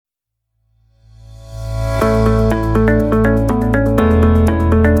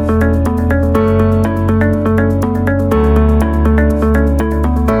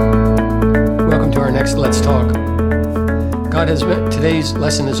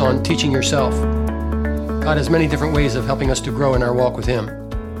on teaching yourself. God has many different ways of helping us to grow in our walk with Him.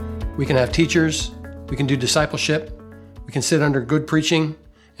 We can have teachers, we can do discipleship, we can sit under good preaching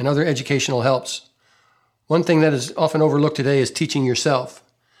and other educational helps. One thing that is often overlooked today is teaching yourself.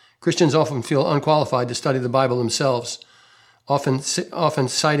 Christians often feel unqualified to study the Bible themselves, often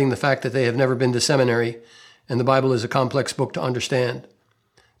citing the fact that they have never been to seminary and the Bible is a complex book to understand.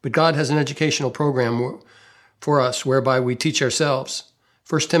 But God has an educational program for us whereby we teach ourselves.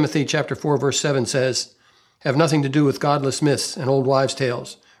 1 Timothy chapter 4, verse 7 says, "Have nothing to do with godless myths and old wives'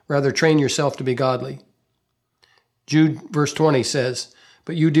 tales. Rather, train yourself to be godly." Jude verse 20 says,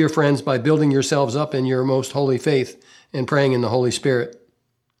 "But you, dear friends, by building yourselves up in your most holy faith and praying in the Holy Spirit."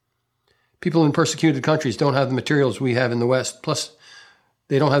 People in persecuted countries don't have the materials we have in the West. Plus,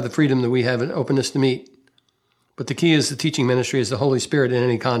 they don't have the freedom that we have and openness to meet. But the key is the teaching ministry is the Holy Spirit in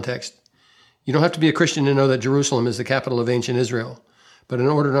any context. You don't have to be a Christian to know that Jerusalem is the capital of ancient Israel. But in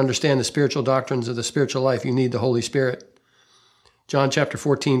order to understand the spiritual doctrines of the spiritual life, you need the Holy Spirit. John chapter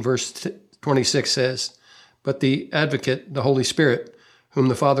 14, verse 26 says, "But the Advocate, the Holy Spirit, whom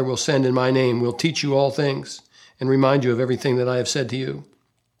the Father will send in my name, will teach you all things and remind you of everything that I have said to you."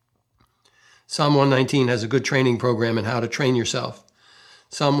 Psalm 119 has a good training program in how to train yourself.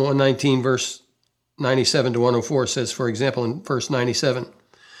 Psalm 119, verse 97 to 104 says, for example, in verse 97,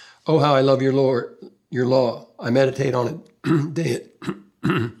 "Oh, how I love your law. I meditate on it day."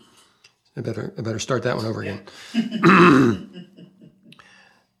 I better start that one over again.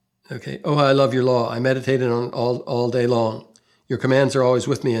 Okay. "Oh, how I love your law. I meditate on it all day long. Your commands are always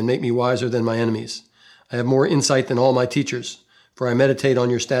with me and make me wiser than my enemies. I have more insight than all my teachers, for I meditate on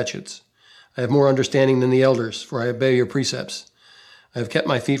your statutes. I have more understanding than the elders, for I obey your precepts. I have kept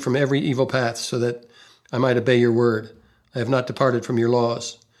my feet from every evil path so that I might obey your word. I have not departed from your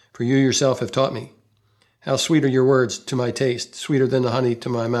laws, for you yourself have taught me. How sweet are your words to my taste, sweeter than the honey to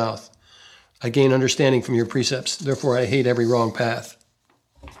my mouth. I gain understanding from your precepts, therefore I hate every wrong path."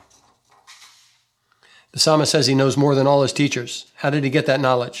 The psalmist says he knows more than all his teachers. How did he get that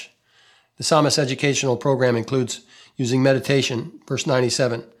knowledge? The psalmist's educational program includes using meditation, verse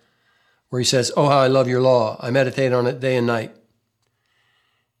 97, where he says, "Oh, how I love your law. I meditate on it day and night."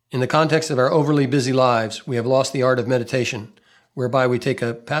 In the context of our overly busy lives, we have lost the art of meditation, whereby we take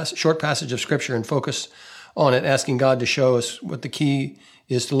a short passage of Scripture and focus on it, asking God to show us what the key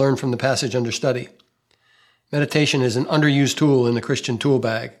is to learn from the passage under study. Meditation is an underused tool in the Christian tool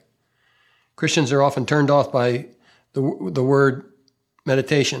bag. Christians are often turned off by the word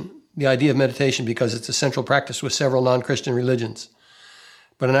meditation, the idea of meditation, because it's a central practice with several non-Christian religions.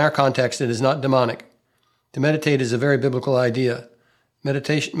 But in our context, it is not demonic. To meditate is a very biblical idea.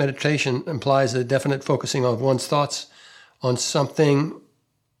 Meditation implies a definite focusing of one's thoughts on something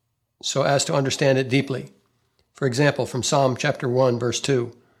so as to understand it deeply. For example, from Psalm chapter 1, verse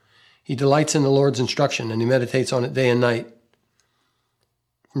 2, "He delights in the Lord's instruction, and he meditates on it day and night."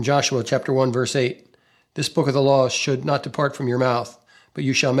 From Joshua chapter 1, verse 8, "This book of the law should not depart from your mouth, but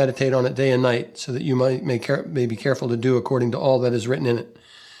you shall meditate on it day and night, so that you may be careful to do according to all that is written in it.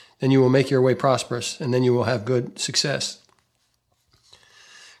 Then you will make your way prosperous, and then you will have good success."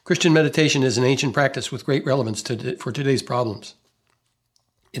 Christian meditation is an ancient practice with great relevance for today's problems.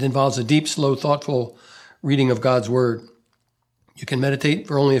 It involves a deep, slow, thoughtful reading of God's Word. You can meditate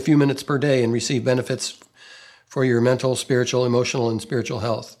for only a few minutes per day and receive benefits for your mental, spiritual, emotional, and spiritual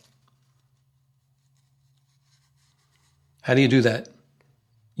health. How do you do that?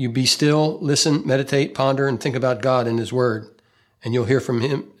 You be still, listen, meditate, ponder, and think about God and His Word, and you'll hear from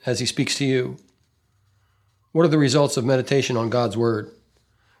Him as He speaks to you. What are the results of meditation on God's Word?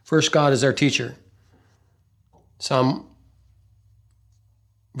 First, God is our teacher. Psalm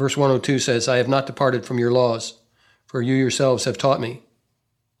verse 102 says, "I have not departed from your laws, for you yourselves have taught me."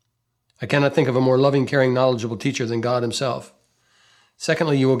 I cannot think of a more loving, caring, knowledgeable teacher than God Himself.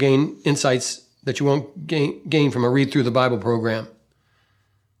 Secondly, you will gain insights that you won't gain from a read through the Bible program.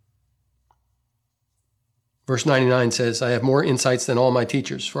 Verse 99 says, "I have more insights than all my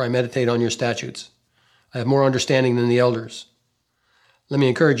teachers, for I meditate on your statutes. I have more understanding than the elders." Let me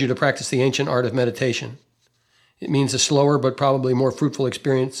encourage you to practice the ancient art of meditation. It means a slower but probably more fruitful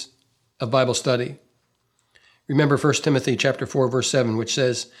experience of Bible study. Remember 1 Timothy chapter 4, verse 7, which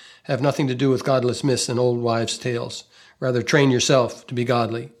says, "Have nothing to do with godless myths and old wives' tales. Rather, train yourself to be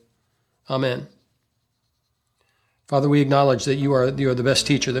godly." Amen. Father, we acknowledge that you are the best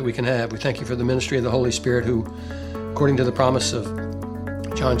teacher that we can have. We thank you for the ministry of the Holy Spirit who, according to the promise of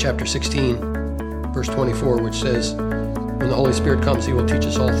John chapter 16, verse 24, which says, "When the Holy Spirit comes, He will teach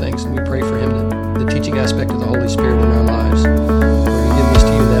us all things." And we pray for Him, the teaching aspect of the Holy Spirit in our lives.